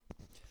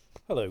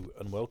Hello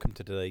and welcome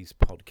to today's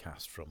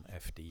podcast from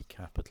FD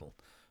Capital.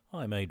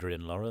 I'm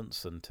Adrian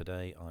Lawrence and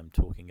today I'm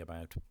talking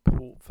about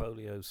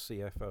portfolio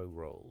CFO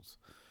roles.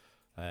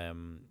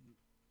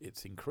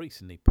 It's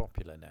increasingly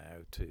popular now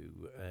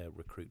to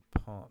recruit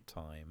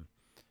part-time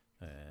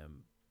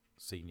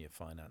senior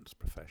finance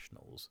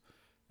professionals,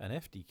 and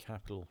FD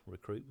Capital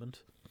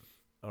Recruitment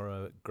are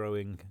a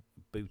growing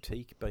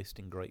boutique based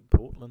in Great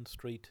Portland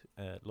Street,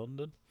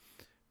 London.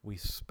 We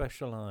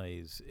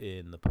specialise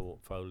in the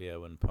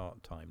portfolio and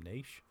part-time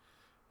niche,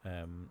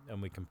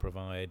 and we can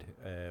provide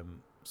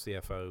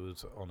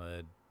CFOs on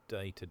a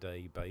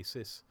day-to-day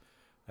basis,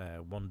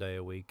 1 day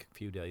a week, a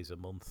few days a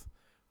month,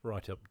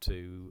 right up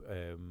to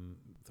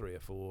 3 or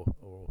 4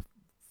 or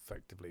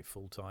effectively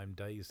full-time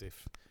days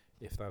if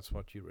that's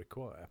what you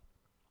require.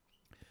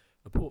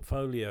 A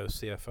portfolio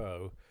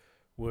CFO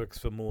works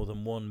for more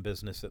than one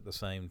business at the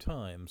same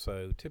time,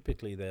 so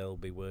typically they'll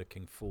be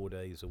working 4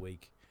 days a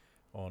week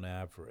on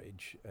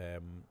average,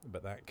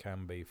 but that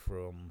can be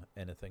from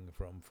anything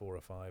from 4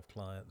 or 5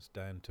 clients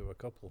down to a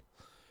couple.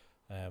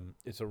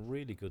 It's a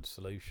really good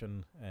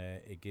solution.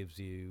 It gives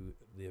you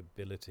the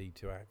ability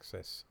to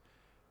access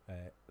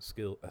a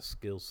skill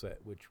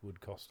set which would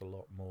cost a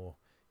lot more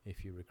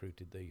if you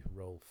recruited the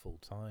role full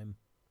time,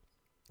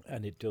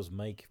 and it does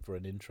make for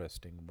an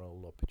interesting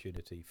role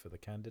opportunity for the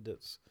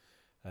candidates,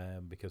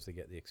 because they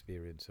get the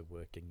experience of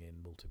working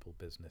in multiple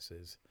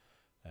businesses,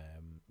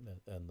 and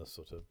the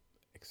sort of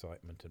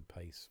excitement and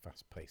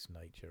fast-paced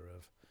nature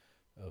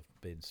of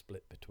being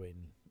split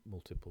between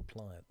multiple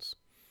clients.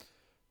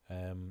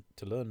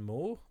 To learn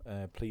more,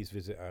 please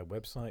visit our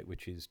website,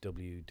 which is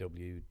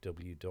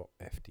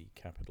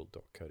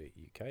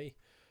www.fdcapital.co.uk.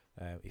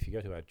 If you go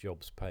to our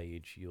jobs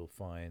page, you'll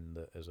find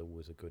that there's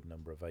always a good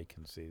number of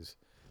vacancies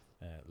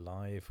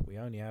live. We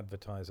only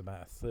advertise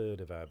about a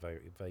third of our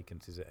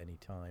vacancies at any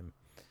time,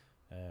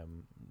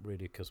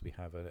 really because we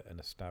have an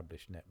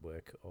established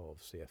network of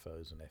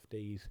CFOs and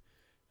FDs.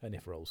 And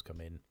if roles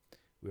come in,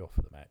 we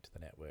offer them out to the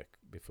network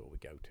before we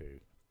go to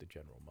the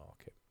general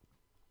market.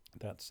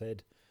 That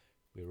said,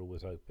 we're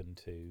always open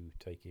to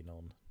taking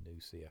on new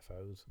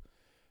CFOs.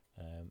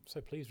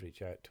 So please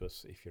reach out to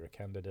us if you're a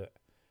candidate.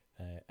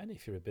 And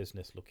if you're a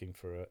business looking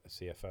for a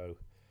CFO,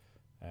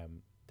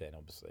 then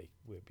obviously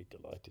we'd be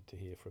delighted to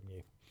hear from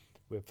you.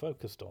 We're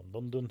focused on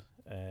London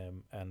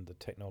and the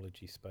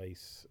technology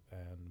space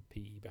and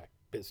PE-backed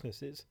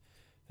businesses.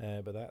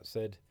 But that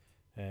said,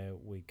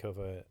 we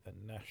cover a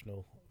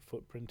national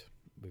footprint.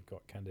 We've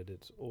got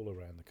candidates all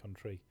around the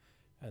country,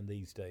 and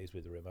these days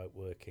with the remote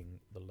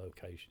working, the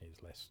location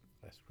is less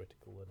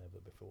critical than ever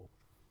before.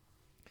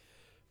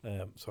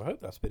 So I hope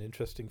that's been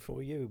interesting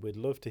for you. We'd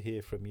love to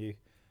hear from you.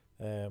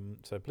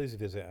 So please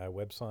visit our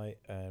website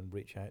and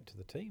reach out to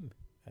the team.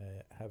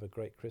 Have a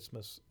great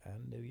Christmas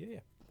and New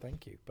Year.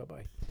 Thank you.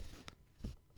 Bye-bye.